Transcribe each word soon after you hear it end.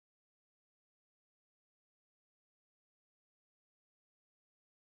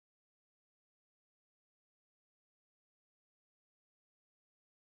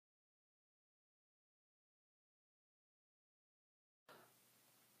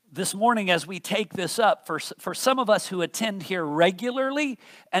this morning as we take this up, for some of us who attend here regularly,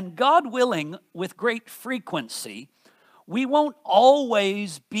 and God willing, with great frequency, we won't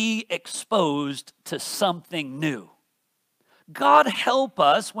always be exposed to something new. God help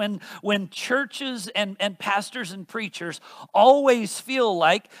us when churches and pastors and preachers always feel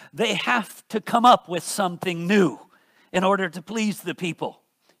like they have to come up with something new in order to please the people.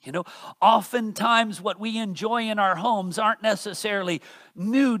 You know, oftentimes what we enjoy in our homes aren't necessarily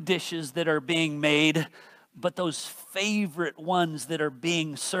new dishes that are being made, but those favorite ones that are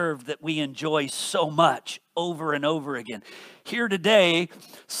being served that we enjoy so much over and over again. Here today,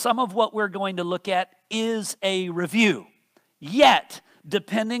 some of what we're going to look at is a review. Yet,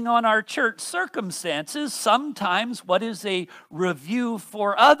 depending on our church circumstances, sometimes what is a review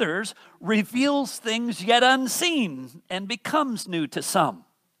for others reveals things yet unseen and becomes new to some.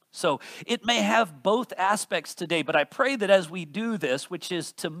 So it may have both aspects today, but I pray that as we do this, which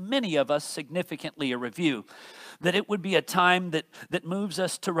is to many of us significantly a review, that it would be a time that moves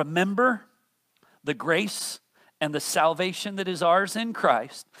us to remember the grace and the salvation that is ours in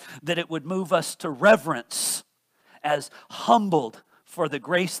Christ, that it would move us to reverence as humbled for the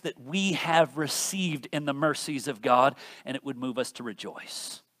grace that we have received in the mercies of God, and it would move us to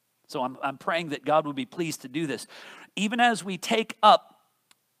rejoice. So I'm praying that God would be pleased to do this. Even as we take up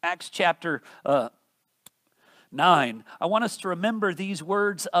Acts chapter 9, I want us to remember these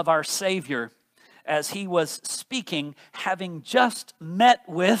words of our Savior as he was speaking, having just met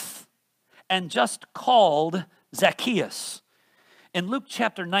with and just called Zacchaeus. In Luke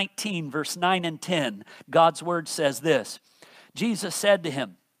chapter 19, verse 9 and 10, God's word says this. Jesus said to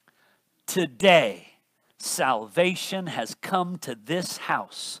him, "Today salvation has come to this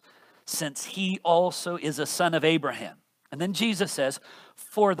house, since he also is a son of Abraham." And then Jesus says,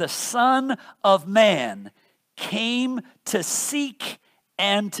 "For the Son of Man came to seek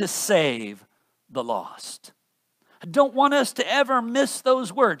and to save the lost." I don't want us to ever miss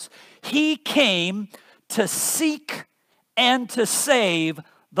those words. He came to seek and to save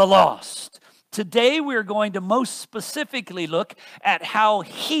the lost. Today we're going to most specifically look at how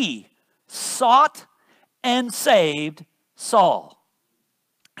he sought and saved Saul.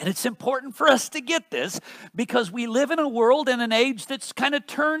 And it's important for us to get this because we live in a world and an age that's kind of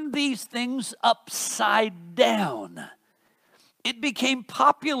turned these things upside down. It became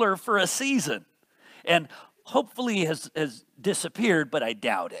popular for a season and hopefully has disappeared, but I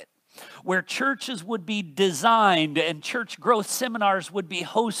doubt it. Where churches would be designed and church growth seminars would be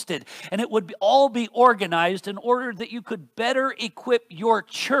hosted, and it would all be organized in order that you could better equip your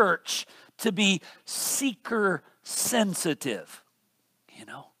church to be seeker sensitive, you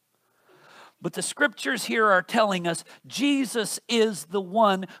know. But the scriptures here are telling us Jesus is the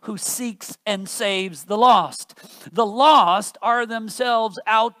one who seeks and saves the lost. The lost are themselves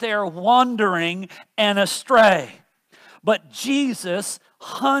out there wandering and astray. But Jesus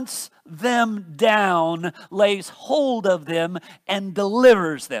hunts them down, lays hold of them, and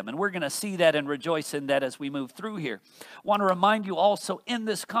delivers them. And we're going to see that and rejoice in that as we move through here. I want to remind you also in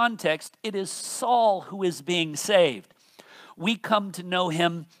this context, it is Saul who is being saved. We come to know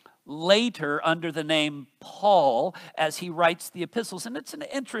him later under the name Paul as he writes the epistles. And it's an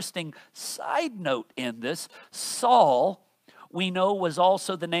interesting side note in this. Saul, we know, was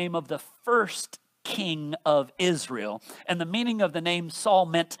also the name of the first king of Israel. And the meaning of the name Saul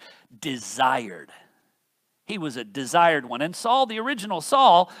meant desired. He was a desired one. And Saul, the original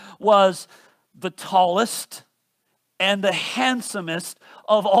Saul, was the tallest and the handsomest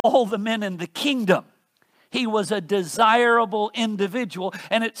of all the men in the kingdom. He was a desirable individual,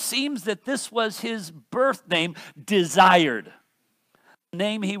 and it seems that this was his birth name, Desired. The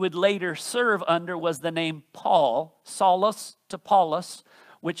name he would later serve under was the name Paul, Saulus to Paulus,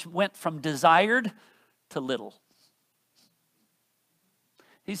 which went from desired to little.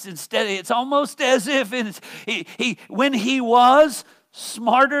 It's almost as if when he was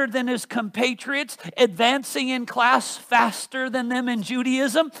smarter than his compatriots, advancing in class faster than them in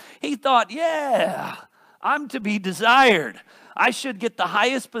Judaism, he thought, yeah, I'm to be desired. I should get the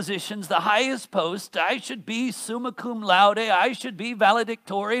highest positions, the highest posts. I should be summa cum laude. I should be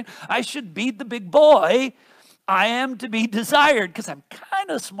valedictorian. I should be the big boy. I am to be desired because I'm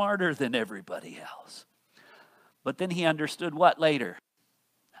kind of smarter than everybody else. But then he understood what later?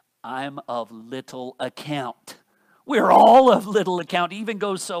 I'm of little account. We're all of little account. He even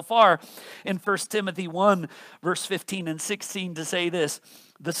goes so far in 1 Timothy 1, verse 15 and 16 to say this.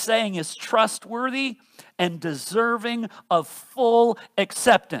 The saying is trustworthy and deserving of full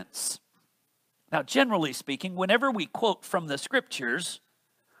acceptance. Now, generally speaking, whenever we quote from the scriptures,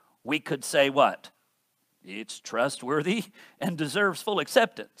 we could say what? It's trustworthy and deserves full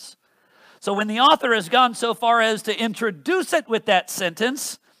acceptance. So when the author has gone so far as to introduce it with that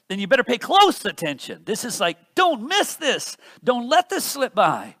sentence, then you better pay close attention. This is like, don't miss this. Don't let this slip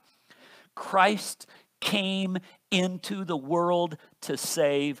by. Christ came into the world to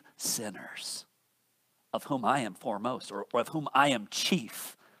save sinners, of whom I am foremost, or of whom I am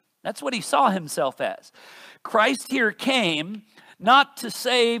chief. That's what he saw himself as. Christ here came not to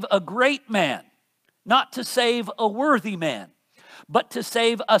save a great man, not to save a worthy man, but to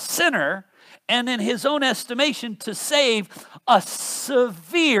save a sinner, and in his own estimation, to save a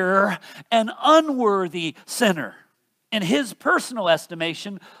severe and unworthy sinner. In his personal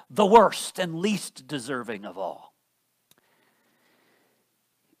estimation, the worst and least deserving of all.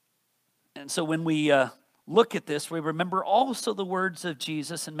 And so when we look at this, we remember also the words of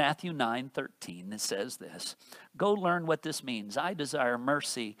Jesus in Matthew 9:13. It says this, "Go learn what this means. I desire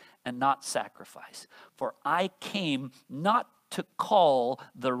mercy and not sacrifice. For I came not to call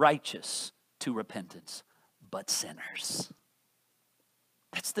the righteous to repentance, but sinners."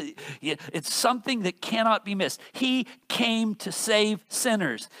 It's something that cannot be missed. He came to save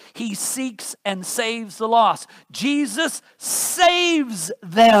sinners. He seeks and saves the lost. Jesus saves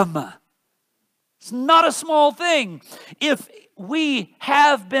them. It's not a small thing. If we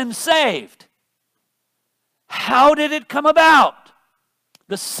have been saved, how did it come about?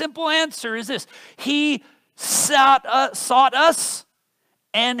 The simple answer is this: He sought us,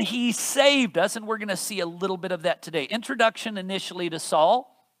 and he saved us, and we're going to see a little bit of that today. Introduction initially to Saul.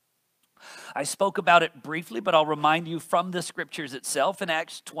 I spoke about it briefly, but I'll remind you from the scriptures itself. In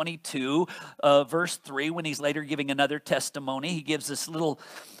Acts 22, verse 3, when he's later giving another testimony, he gives this little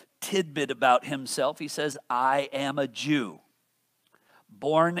tidbit about himself. He says, "I am a Jew,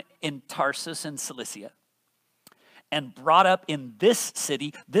 born in Tarsus in Cilicia, and brought up in this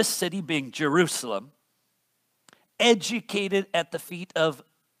city being Jerusalem, educated at the feet of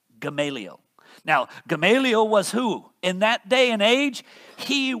Gamaliel." Now, Gamaliel was who? In that day and age,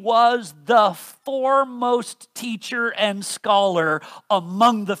 he was the foremost teacher and scholar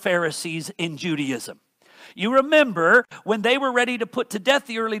among the Pharisees in Judaism. You remember when they were ready to put to death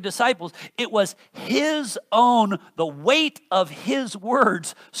the early disciples, it was the weight of his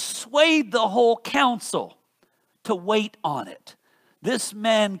words swayed the whole council to wait on it. This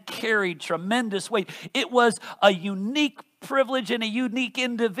man carried tremendous weight. It was a unique privilege and a unique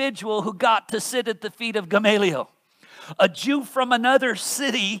individual who got to sit at the feet of Gamaliel, a Jew from another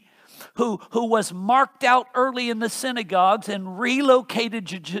city who was marked out early in the synagogues and relocated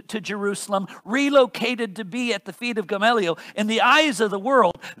to Jerusalem, relocated to be at the feet of Gamaliel. In the eyes of the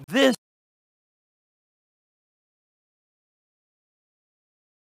world, this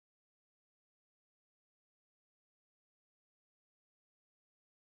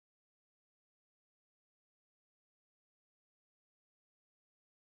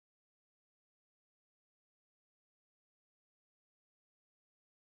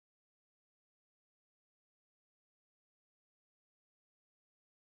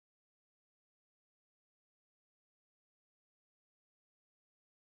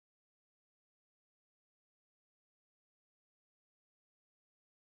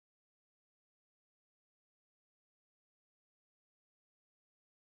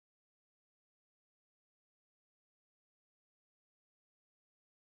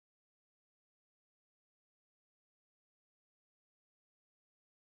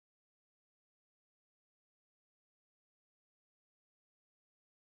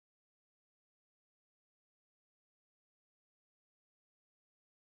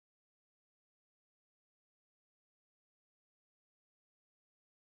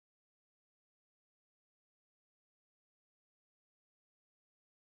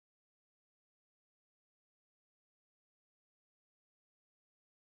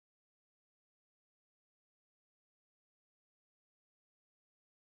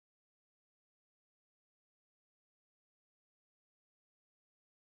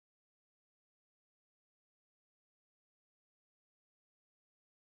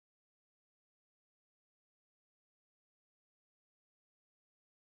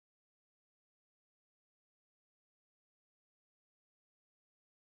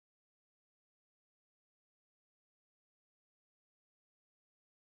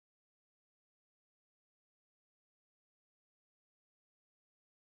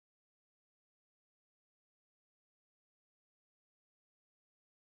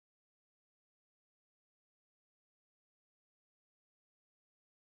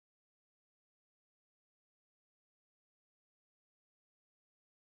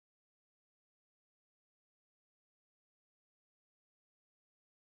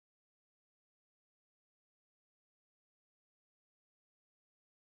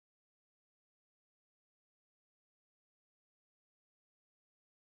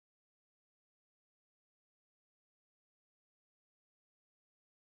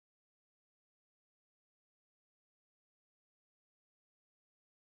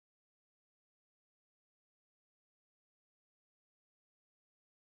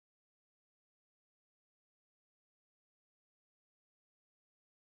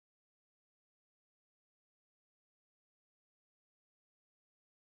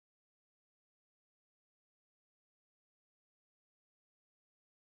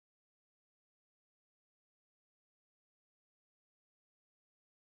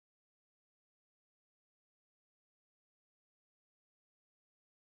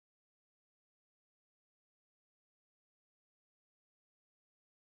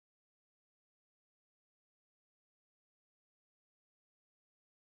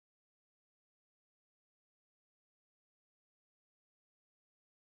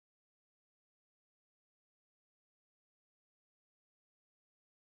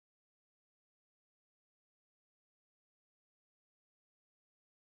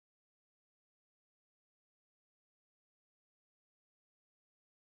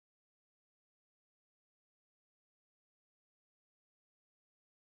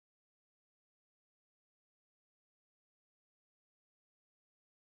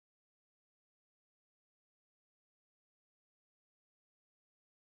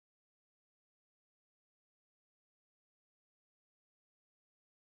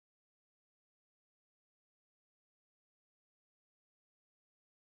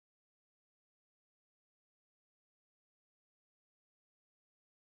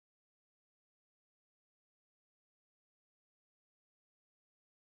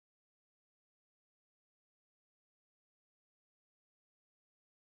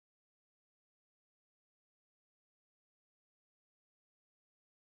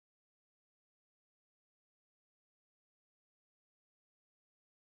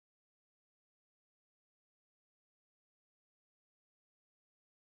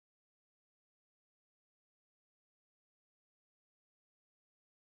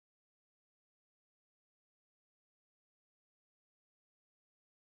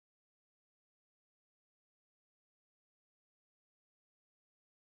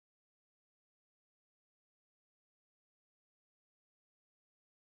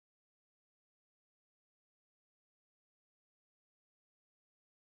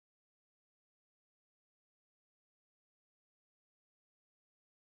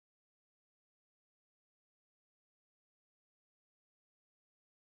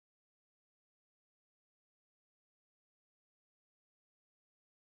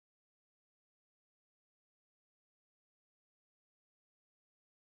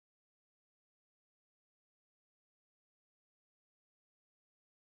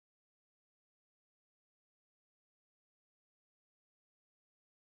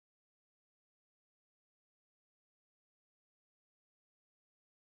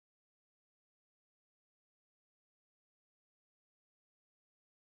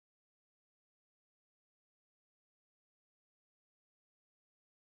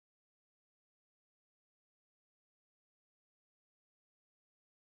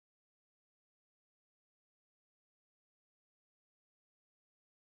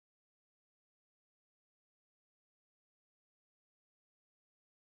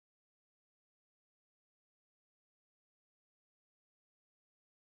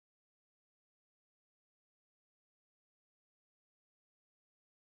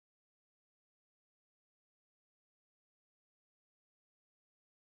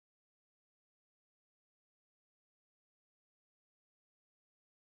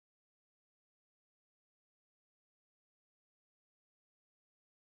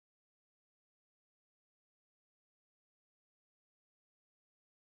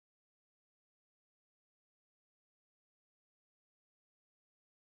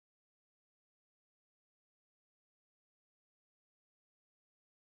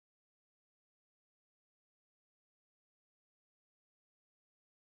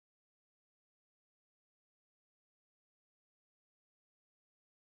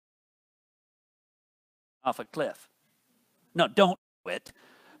off a cliff. No, don't do it.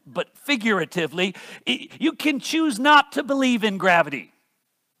 But figuratively, you can choose not to believe in gravity.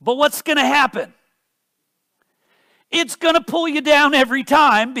 But what's going to happen? It's going to pull you down every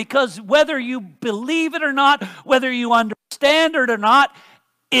time, because whether you believe it or not, whether you understand it or not,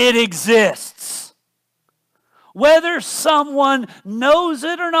 it exists. Whether someone knows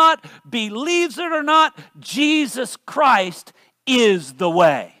it or not, believes it or not, Jesus Christ is the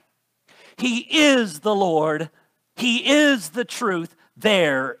way. He is the Lord. He is the truth.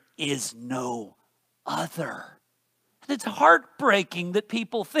 There is no other. And it's heartbreaking that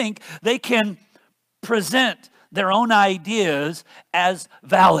people think they can present their own ideas as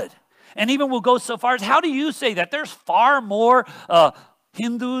valid. And even we'll go so far as, how do you say that? There's far more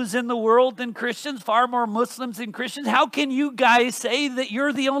Hindus in the world than Christians, far more Muslims than Christians. How can you guys say that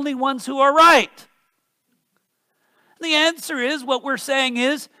you're the only ones who are right? The answer is, what we're saying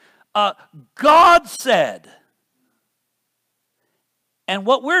is, God said. And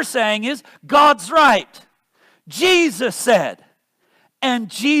what we're saying is, God's right. Jesus said. And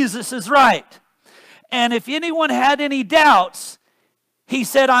Jesus is right. And if anyone had any doubts, he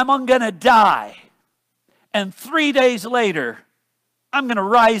said, I'm going to die. And 3 days later, I'm going to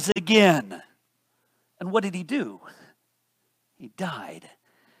rise again. And what did he do? He died.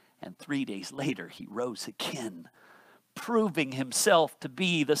 And 3 days later, he rose again, proving himself to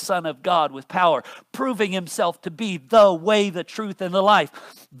be the Son of God with power, proving himself to be the way, the truth, and the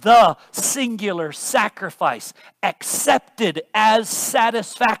life, the singular sacrifice accepted as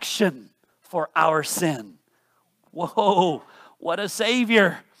satisfaction for our sin. Whoa, what a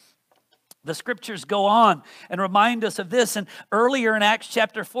Savior. The scriptures go on and remind us of this. And earlier in Acts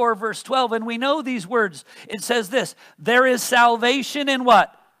chapter 4, verse 12, and we know these words, it says this, there is salvation in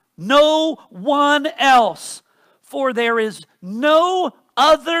what? No one else. For there is no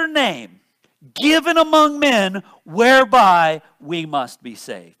other name given among men whereby we must be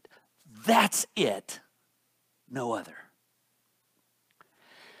saved. That's it. No other.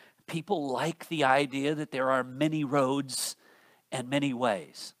 People like the idea that there are many roads and many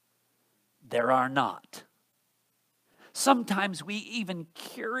ways. There are not. Sometimes we even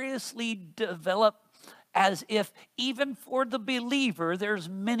curiously develop as if even for the believer, there's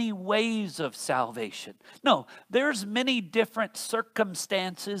many ways of salvation. No, there's many different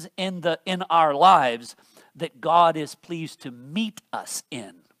circumstances in our lives that God is pleased to meet us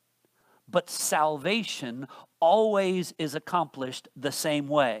in. But salvation always is accomplished the same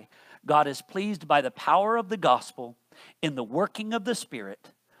way. God is pleased by the power of the gospel, in the working of the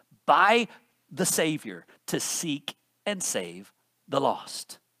Spirit, by the Savior, to seek and save the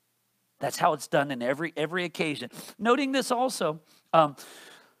lost. That's how it's done in every occasion. Noting this also,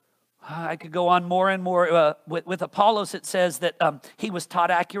 I could go on more and more. With Apollos, it says that he was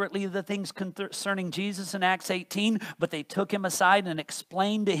taught accurately the things concerning Jesus in Acts 18, but they took him aside and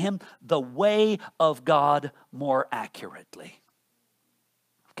explained to him the way of God more accurately.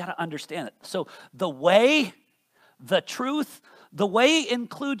 You've got to understand it. So the way, the truth, the way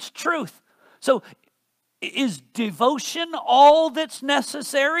includes truth. So is devotion all that's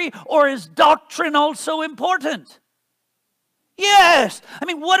necessary, or is doctrine also important? Yes. I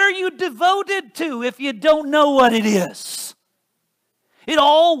mean, what are you devoted to if you don't know what it is? It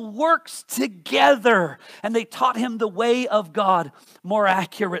all works together. And they taught him the way of God more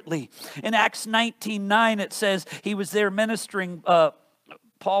accurately. In Acts 19:9, it says he was there ministering,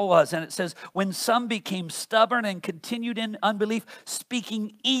 Paul was, and it says, when some became stubborn and continued in unbelief,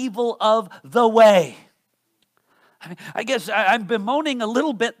 speaking evil of the way. I guess I'm bemoaning a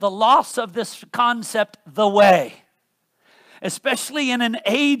little bit the loss of this concept, the way. Especially in an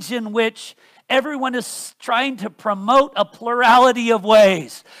age in which everyone is trying to promote a plurality of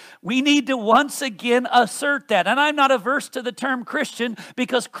ways. We need to once again assert that. And I'm not averse to the term Christian,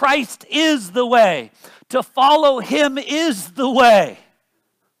 because Christ is the way. To follow him is the way.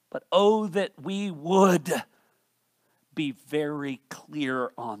 But oh, that we would be very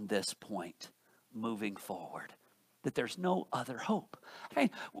clear on this point moving forward. That there's no other hope. I mean,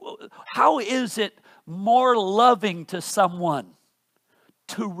 how is it more loving to someone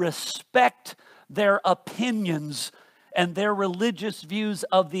to respect their opinions and their religious views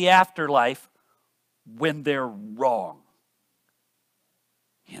of the afterlife when they're wrong?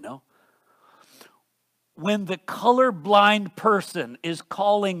 You know? When the colorblind person is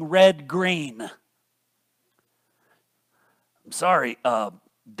calling red green. I'm sorry,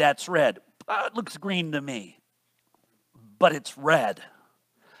 that's red. It looks green to me. But it's red.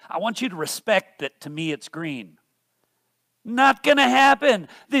 I want you to respect that to me it's green. Not going to happen.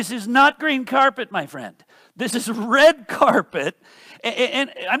 This is not green carpet, my friend. This is red carpet.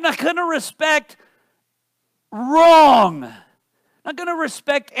 And I'm not going to respect wrong. I'm not going to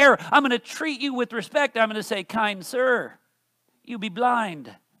respect error. I'm going to treat you with respect. I'm going to say, kind sir, you be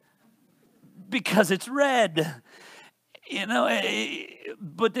blind because it's red. You know,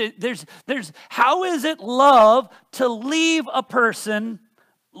 but there's how is it love to leave a person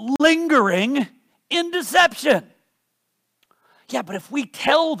lingering in deception? Yeah, but if we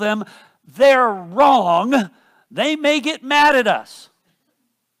tell them they're wrong, they may get mad at us.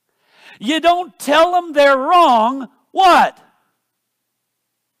 You don't tell them they're wrong, what?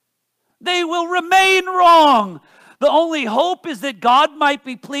 They will remain wrong. The only hope is that God might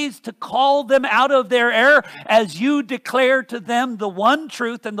be pleased to call them out of their error as you declare to them the one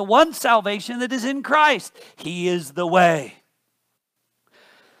truth and the one salvation that is in Christ. He is the way.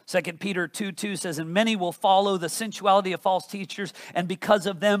 2 Peter 2:2 says, and many will follow the sensuality of false teachers, and because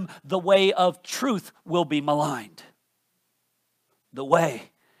of them, the way of truth will be maligned. The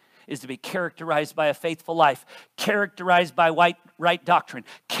way is to be characterized by a faithful life, characterized by right doctrine,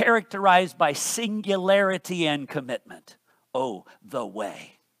 characterized by singularity and commitment. Oh, the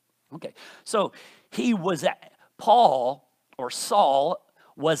way. Okay, so Saul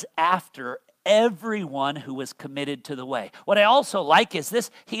was after everyone who was committed to the way. What I also like is this,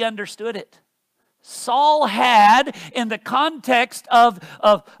 he understood it. Saul had, in the context of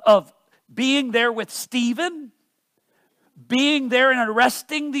being there with Stephen, being there and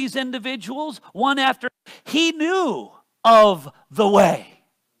arresting these individuals one after, he knew of the way.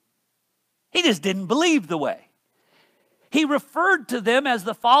 He just didn't believe the way. He referred to them as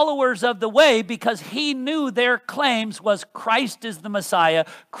the followers of the way because he knew their claims was Christ is the Messiah,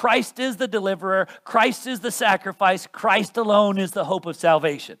 Christ is the deliverer, Christ is the sacrifice, Christ alone is the hope of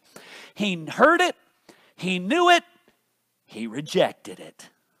salvation. He heard it, he knew it, he rejected it.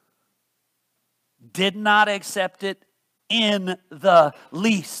 Did not accept it in the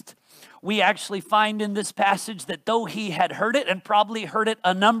least. We actually find in this passage that though he had heard it, and probably heard it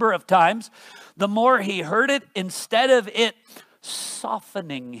a number of times, the more he heard it, instead of it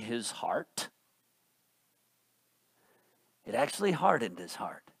softening his heart, it actually hardened his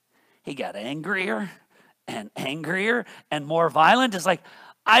heart. He got angrier and angrier and more violent. It's like,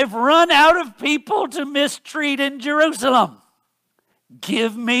 I've run out of people to mistreat in Jerusalem.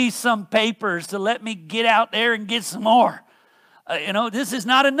 Give me some papers to let me get out there and get some more. This is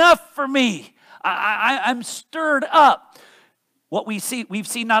not enough for me. I'm stirred up. What we've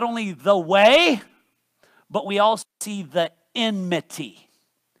seen not only the way, but we also see the enmity.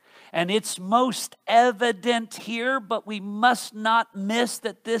 And it's most evident here, but we must not miss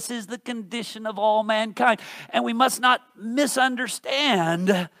that this is the condition of all mankind. And we must not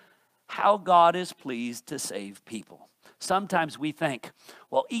misunderstand how God is pleased to save people. Sometimes we think,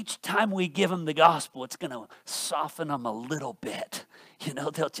 well, each time we give them the gospel, it's going to soften them a little bit.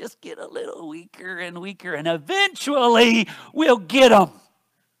 They'll just get a little weaker, and eventually we'll get them.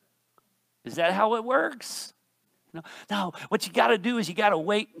 Is that how it works? No, what you got to do is you got to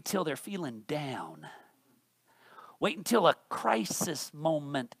wait until they're feeling down. Wait until a crisis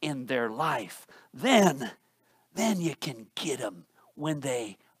moment in their life. Then you can get them when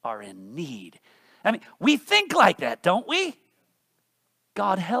they are in need. I mean, we think like that, don't we?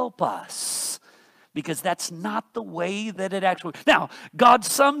 God help us, because that's not the way that it actually... Now, God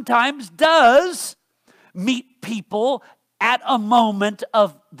sometimes does meet people at a moment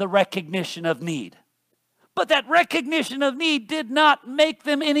of the recognition of need. But that recognition of need did not make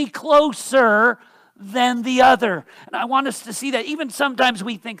them any closer than the other. And I want us to see that. Even sometimes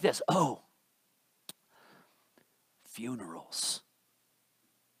we think this, funerals.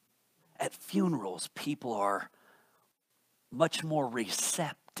 At funerals, people are much more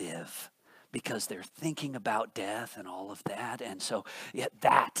receptive because they're thinking about death and all of that. And so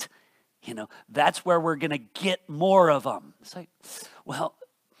that's where we're going to get more of them. It's like, well,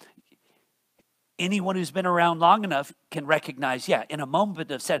 anyone who's been around long enough can recognize, in a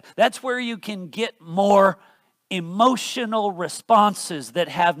moment of sadness, that's where you can get more emotional responses that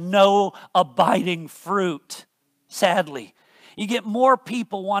have no abiding fruit, sadly. You get more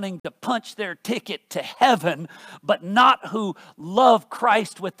people wanting to punch their ticket to heaven, but not who love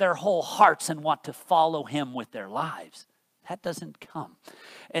Christ with their whole hearts and want to follow him with their lives. That doesn't come.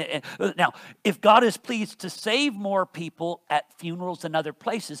 Now, if God is pleased to save more people at funerals and other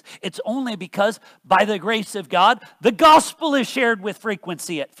places, it's only because, by the grace of God, the gospel is shared with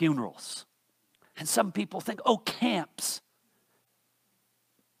frequency at funerals. And some people think, camps.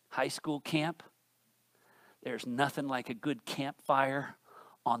 High school camp. There's nothing like a good campfire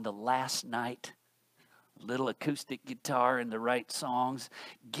on the last night. Little acoustic guitar and the right songs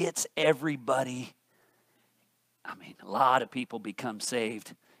gets everybody. A lot of people become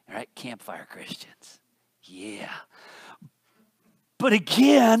saved. All right, campfire Christians. Yeah. But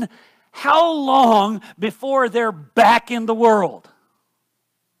again, how long before they're back in the world?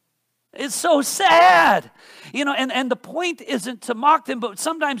 It's so sad. And the point isn't to mock them, but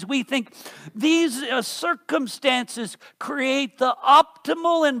sometimes we think these circumstances create the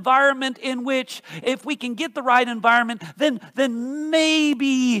optimal environment in which if we can get the right environment, then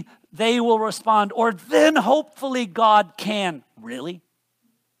maybe they will respond, or then hopefully God can. Really?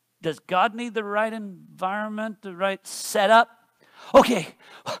 Does God need the right environment, the right setup? Okay,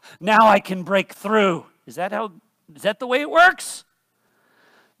 now I can break through. Is that the way it works?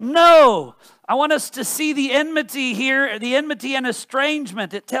 No. I want us to see the enmity here, the enmity and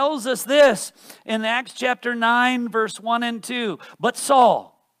estrangement. It tells us this in Acts chapter 9, verse 1 and 2. But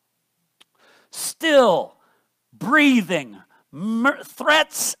Saul, still breathing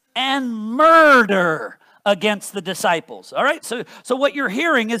threats and murder against the disciples. All right, so what you're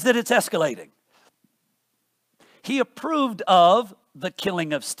hearing is that it's escalating. He approved of the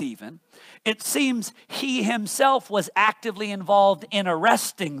killing of Stephen. It seems he himself was actively involved in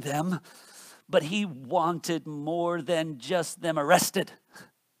arresting them, but he wanted more than just them arrested.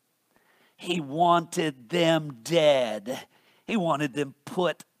 He wanted them dead. He wanted them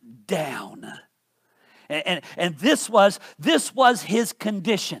put down. And this was his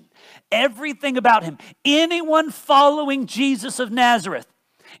condition. Everything about him. Anyone following Jesus of Nazareth,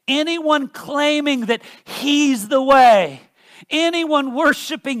 anyone claiming that he's the way, anyone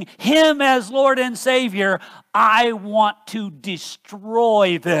worshiping him as Lord and Savior, I want to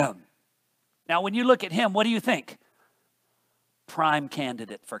destroy them. Now, when you look at him, what do you think? Prime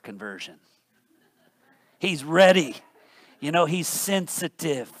candidate for conversion. He's ready. He's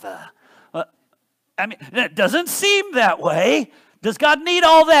sensitive. It doesn't seem that way. Does God need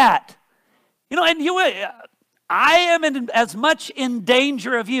all that? I am as much in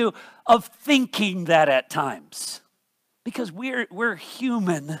danger of thinking that at times. Because we're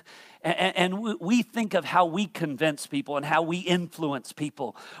human, and we think of how we convince people and how we influence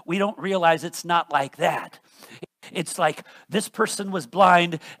people. We don't realize it's not like that. It's like this person was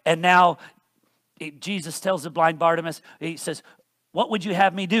blind, and now Jesus tells the blind Bartimaeus, he says, what would you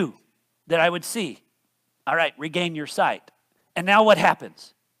have me do that I would see? All right, regain your sight. And now what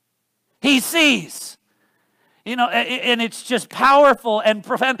happens? He sees. And it's just powerful and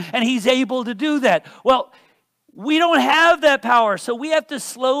profound, and he's able to do that. Well, we don't have that power, so we have to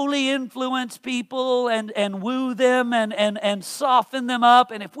slowly influence people and woo them and soften them up.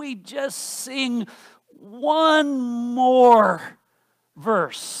 And if we just sing one more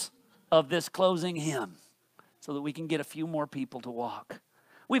verse of this closing hymn so that we can get a few more people to walk.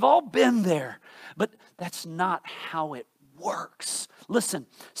 We've all been there, but that's not how it works. Listen,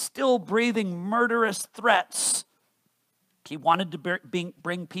 still breathing murderous threats. He wanted to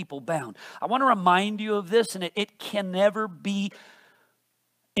bring people bound. I want to remind you of this, and it can never be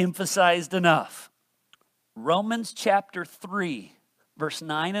emphasized enough. Romans chapter 3, verse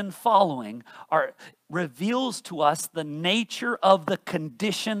 9 and following reveals to us the nature of the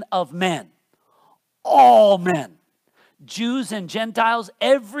condition of men. All men, Jews and Gentiles,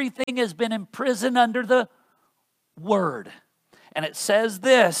 everything has been imprisoned under the word. And it says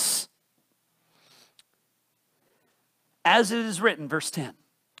this, as it is written, verse 10,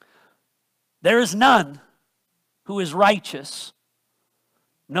 there is none who is righteous,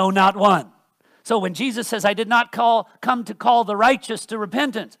 no, not one. So when Jesus says, I did not come to call the righteous to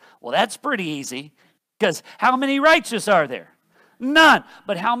repentance, well, that's pretty easy, because how many righteous are there? None.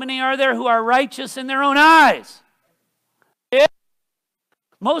 But how many are there who are righteous in their own eyes? Yeah.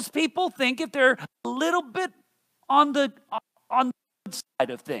 Most people think if they're a little bit on the good side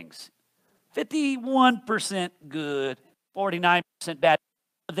of things, 51% good, 49% bad,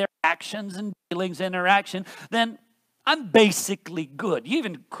 their actions and dealings, interaction, then I'm basically good. You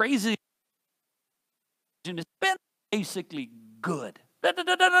even crazy, it's been basically good.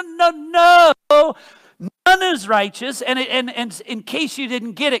 No. None is righteous, and in case you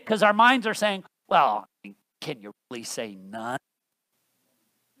didn't get it, because our minds are saying, well, can you really say none?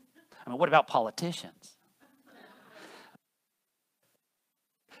 I mean, what about politicians?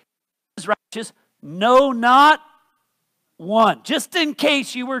 Is righteous? No, not one. Just in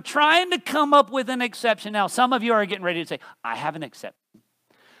case you were trying to come up with an exception. Now, some of you are getting ready to say, I have an exception.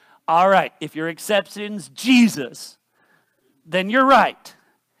 All right, if your exception's Jesus, then you're right.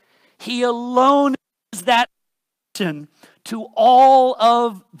 He alone is that exception to all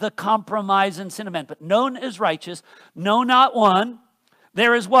of the compromise and sin of men. But none is righteous, no, not one.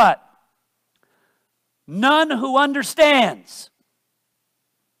 There is what? None who understands.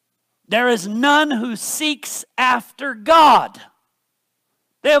 There is none who seeks after God.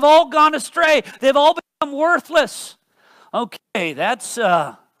 They have all gone astray. They've all been become worthless. Okay, that's,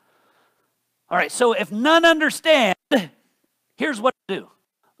 all right, so if none understand, here's what to do.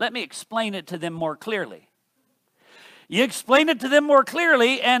 Let me explain it to them more clearly. You explain it to them more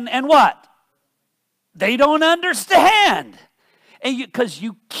clearly, and what? They don't understand. Because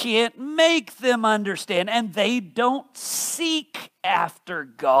you can't make them understand, and they don't seek after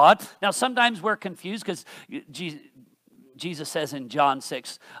God. Now, sometimes we're confused because Jesus says in John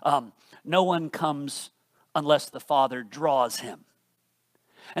 6, no one comes unless the Father draws him.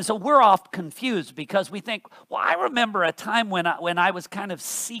 And so we're oft confused because we think, well, I remember a time when I was kind of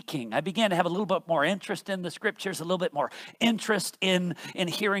seeking. I began to have a little bit more interest in the Scriptures, a little bit more interest in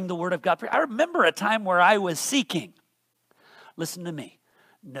hearing the Word of God. I remember a time where I was seeking. Listen to me.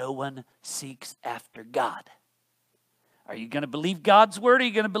 No one seeks after God. Are you going to believe God's Word, or are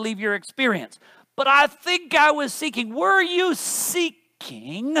you going to believe your experience? But I think I was seeking. Were you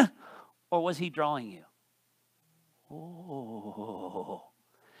seeking, or was he drawing you? Oh.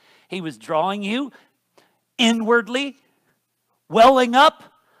 He was drawing you inwardly, welling up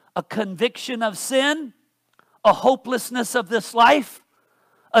a conviction of sin, a hopelessness of this life,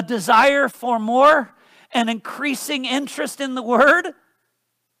 a desire for more, an increasing interest in the Word.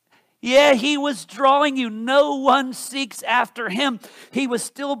 Yeah, he was drawing you. No one seeks after him. He was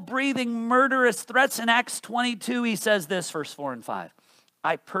still breathing murderous threats. In Acts 22, he says this, verse 4 and 5.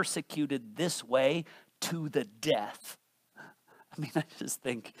 I persecuted this way to the death. I mean, I just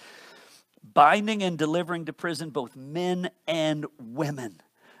think, binding and delivering to prison both men and women.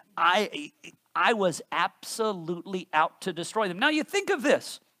 I was absolutely out to destroy them. Now you think of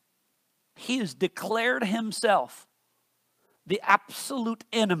this. He has declared himself the absolute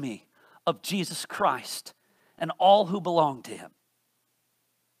enemy of Jesus Christ and all who belong to him.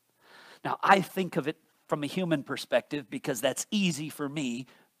 Now I think of it from a human perspective because that's easy for me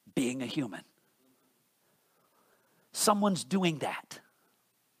being a human. Someone's doing that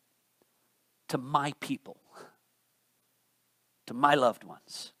to my people, to my loved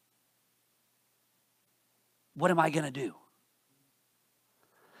ones. What am I going to do?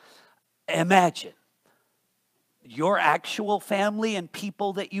 Imagine your actual family and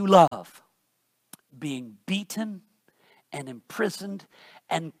people that you love being beaten and imprisoned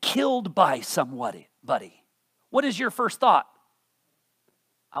and killed by somebody. What is your first thought?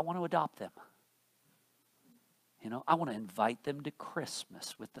 I want to adopt them. You know, I want to invite them to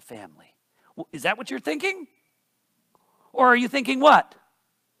Christmas with the family. Is that what you're thinking? Or are you thinking what?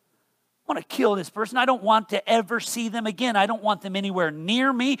 I want to kill this person. I don't want to ever see them again. I don't want them anywhere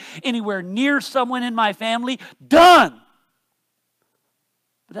near me, anywhere near someone in my family. Done.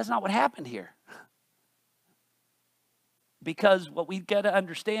 But that's not what happened here. Because what we've got to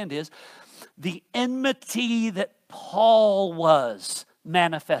understand is the enmity that Paul was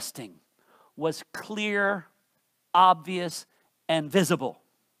manifesting was clear, obvious, and visible.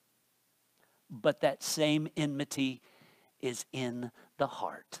 But that same enmity is in the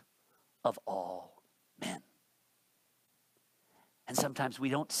heart of all men. And sometimes we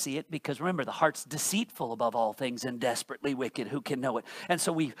don't see it because, remember, the heart's deceitful above all things and desperately wicked. Who can know it? And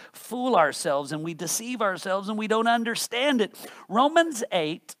so we fool ourselves and we deceive ourselves and we don't understand it. Romans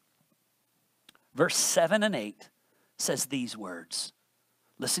 8, verse 7 and 8 says these words.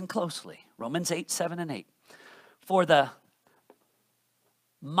 Listen closely. Romans 8, 7 and 8. For the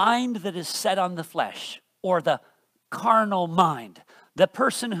mind that is set on the flesh, or the carnal mind, the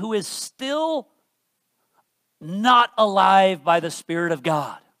person who is still not alive by the Spirit of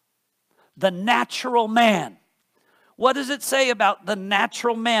God, the natural man. What does it say about the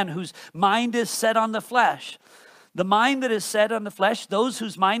natural man whose mind is set on the flesh? The mind that is set on the flesh, those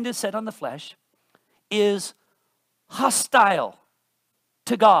whose mind is set on the flesh, is hostile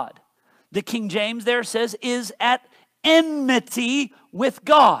to God. The King James there says is at enmity with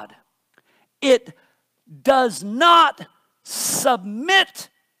God. It does not submit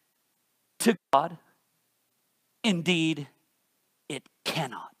to God. Indeed, it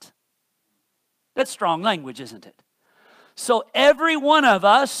cannot. That's strong language, isn't it? So every one of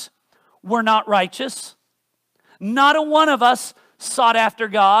us were not righteous. Not a one of us sought after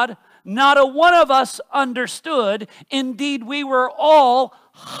God. Not a one of us understood. Indeed, we were all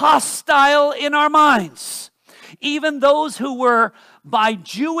hostile in our minds. Even those who were, by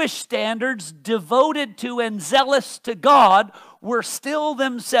Jewish standards, devoted to and zealous to God were still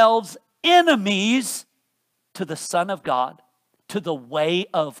themselves enemies to the Son of God, to the way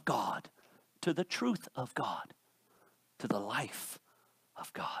of God, to the truth of God, to the life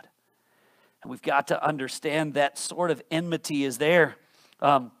of God. And we've got to understand that sort of enmity is there.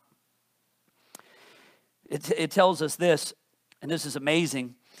 It tells us this, and this is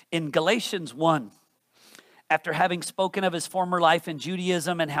amazing. In Galatians 1, after having spoken of his former life in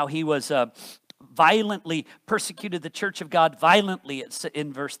Judaism and how he was violently persecuted the church of God violently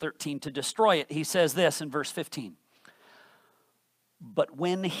in verse 13 to destroy it, he says this in verse 15. But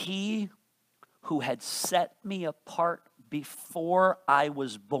when he who had set me apart before I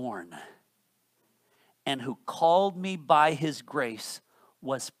was born and who called me by his grace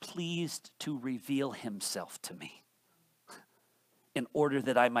was pleased to reveal himself to me in order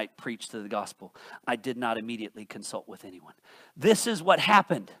that I might preach the gospel, I did not immediately consult with anyone. This is what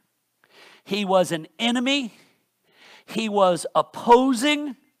happened. He was an enemy. He was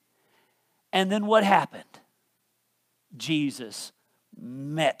opposing. And then what happened? Jesus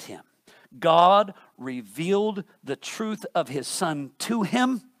met him. God revealed the truth of his son to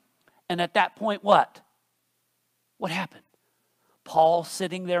him. And at that point, what? What happened? Paul,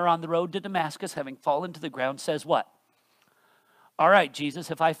 sitting there on the road to Damascus, having fallen to the ground, says what? All right,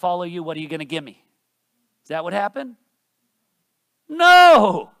 Jesus, if I follow you, what are you going to give me? Is that what happened?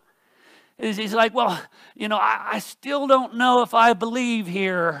 No. He's like, well, I still don't know if I believe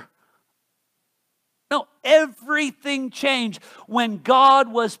here. No, everything changed when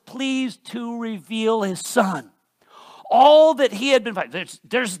God was pleased to reveal his son. All that he had been fighting.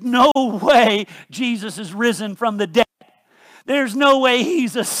 There's no way Jesus is risen from the dead. There's no way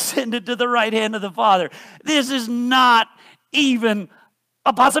he's ascended to the right hand of the Father. This is not even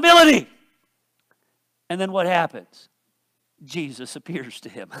a possibility. And then what happens? Jesus appears to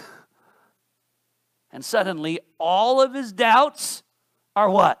him. And suddenly all of his doubts are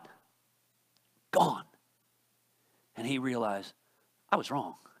what? Gone. And he realized, I was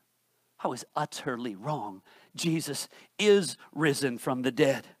wrong. I was utterly wrong. Jesus is risen from the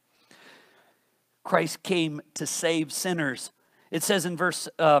dead. Christ came to save sinners. It says in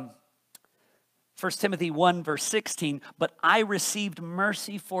 1 Timothy 1, verse 16, but I received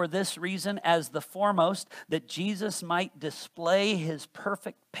mercy for this reason as the foremost, that Jesus might display his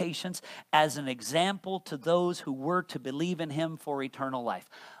perfect patience as an example to those who were to believe in him for eternal life.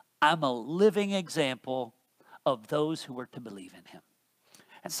 I'm a living example of those who were to believe in him.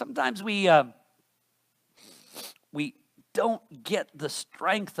 And sometimes we don't get the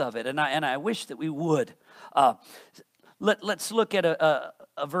strength of it, and I wish that we would. Let's look at a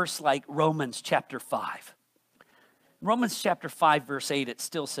verse like Romans chapter 5. Romans chapter 5, verse 8, it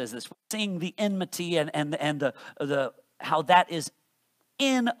still says this. Seeing the enmity and the how that is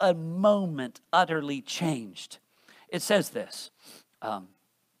in a moment utterly changed. It says this.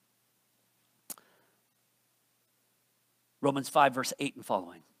 Romans 5, verse 8 and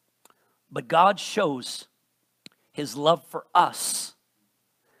following. But God shows his love for us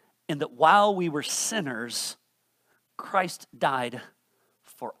in that while we were sinners, Christ died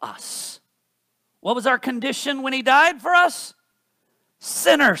for us. What was our condition when he died for us?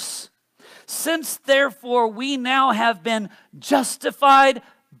 Sinners. Since therefore we now have been justified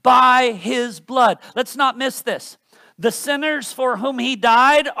by his blood. Let's not miss this. The sinners for whom he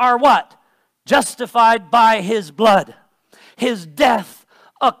died are what? Justified by his blood. His death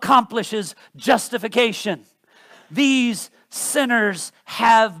accomplishes justification. These sinners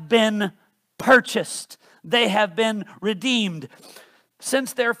have been purchased. They have been redeemed.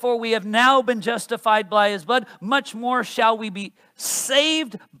 Since therefore we have now been justified by his blood, much more shall we be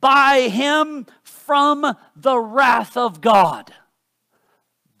saved by him from the wrath of God.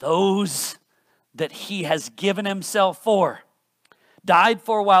 Those that he has given himself for. Died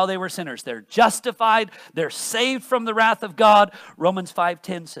for while they were sinners. They're justified. They're saved from the wrath of God. Romans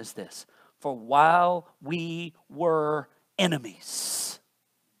 5:10 says this. For while we were enemies,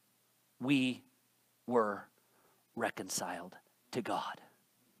 we were reconciled to God.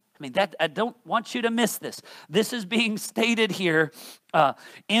 I mean, I don't want you to miss this. This is being stated here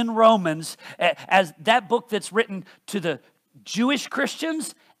in Romans as that book that's written to the Jewish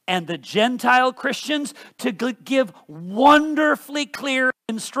Christians and the Gentile Christians to give wonderfully clear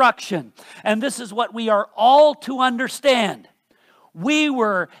instruction. And this is what we are all to understand. We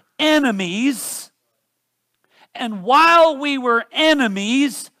were enemies, and while we were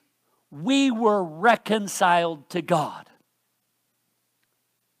enemies, we were reconciled to God.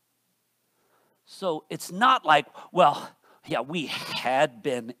 So it's not like, well, yeah, we had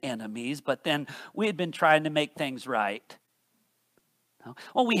been enemies, but then we had been trying to make things right.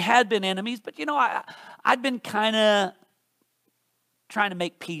 Well, we had been enemies, but I'd been kind of trying to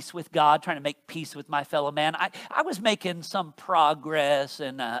make peace with God, trying to make peace with my fellow man. I was making some progress,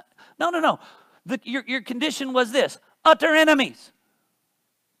 and no. Your condition was this: utter enemies.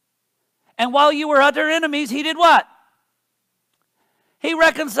 And while you were utter enemies, he did what? He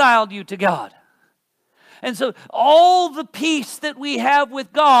reconciled you to God. And so all the peace that we have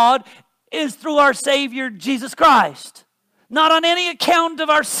with God is through our Savior, Jesus Christ. Not on any account of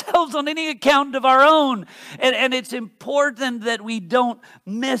ourselves, on any account of our own. And it's important that we don't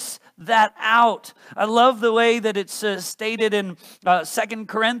miss that out. I love the way that it's stated in 2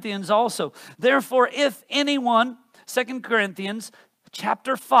 Corinthians also. Therefore, if anyone, 2 Corinthians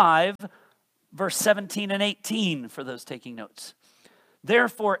chapter 5, verse 17 and 18, for those taking notes.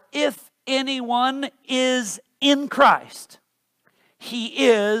 Therefore, if anyone is in Christ, he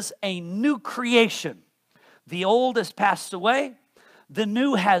is a new creation. The old has passed away. The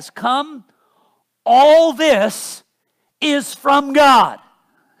new has come. All this is from God.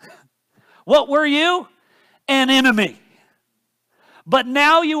 What were you? An enemy. But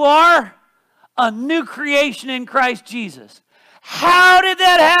now you are a new creation in Christ Jesus. How did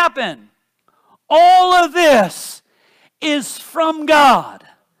that happen? All of this is from God,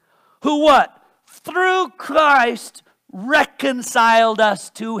 who what? Through Christ reconciled us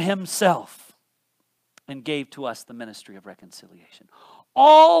to himself and gave to us the ministry of reconciliation.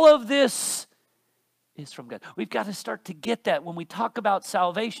 All of this is from God. We've got to start to get that when we talk about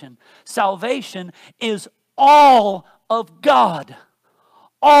salvation. Salvation is all of God,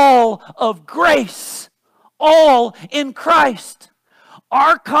 all of grace, all in Christ.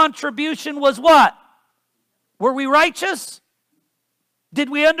 Our contribution was what? Were we righteous? Did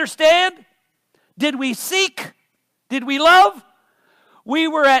we understand? Did we seek? Did we love? We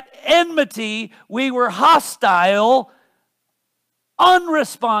were at enmity. We were hostile,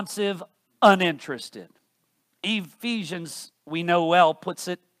 unresponsive, uninterested. Ephesians, we know well, puts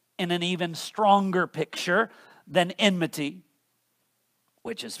it in an even stronger picture than enmity,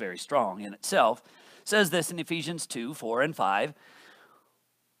 which is very strong in itself. It says this in Ephesians 2, 4, and 5.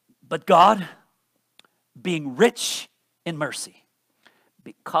 But God, being rich in mercy,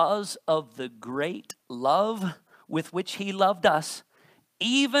 because of the great love with which he loved us,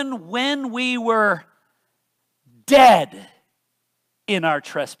 even when we were dead in our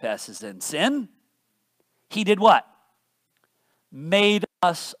trespasses and sin, he did what? Made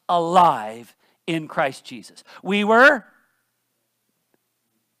us alive in Christ Jesus. We were,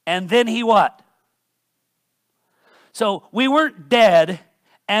 and then he what? So we weren't dead,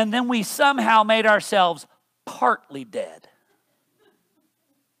 and then we somehow made ourselves partly dead.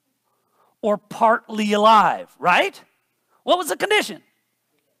 Or partly alive, right? What was the condition?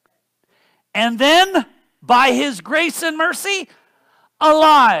 And then, by his grace and mercy,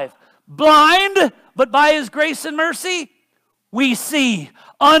 alive. Blind, but by his grace and mercy, we see.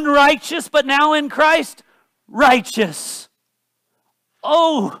 Unrighteous, but now in Christ, righteous.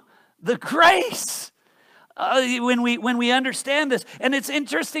 Oh, the grace. When we understand this. And it's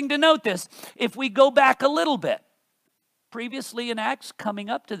interesting to note this. If we go back a little bit, previously in Acts, coming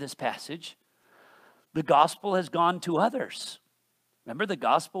up to this passage, the gospel has gone to others. Remember, the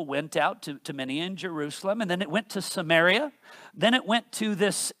gospel went out to many in Jerusalem, and then it went to Samaria. Then it went to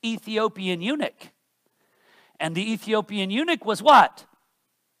this Ethiopian eunuch. And the Ethiopian eunuch was what?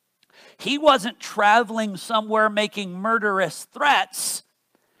 He wasn't traveling somewhere making murderous threats.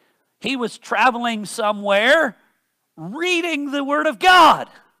 He was traveling somewhere reading the Word of God.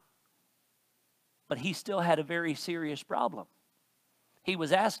 But he still had a very serious problem. He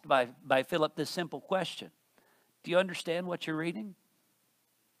was asked by Philip this simple question. Do you understand what you're reading?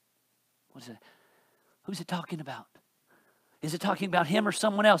 What is it? Who's it talking about? Is it talking about him or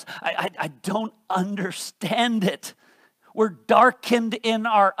someone else? I don't understand it. We're darkened in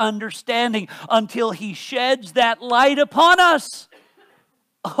our understanding until he sheds that light upon us.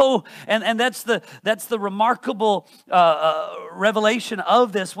 Oh, and that's the remarkable revelation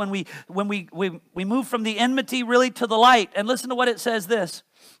of this when we move from the enmity really to the light. And listen to what it says this.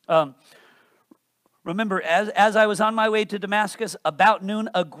 Remember, as I was on my way to Damascus, about noon,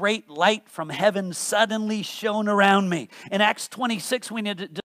 a great light from heaven suddenly shone around me. In Acts 26, we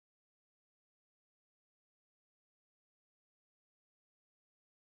need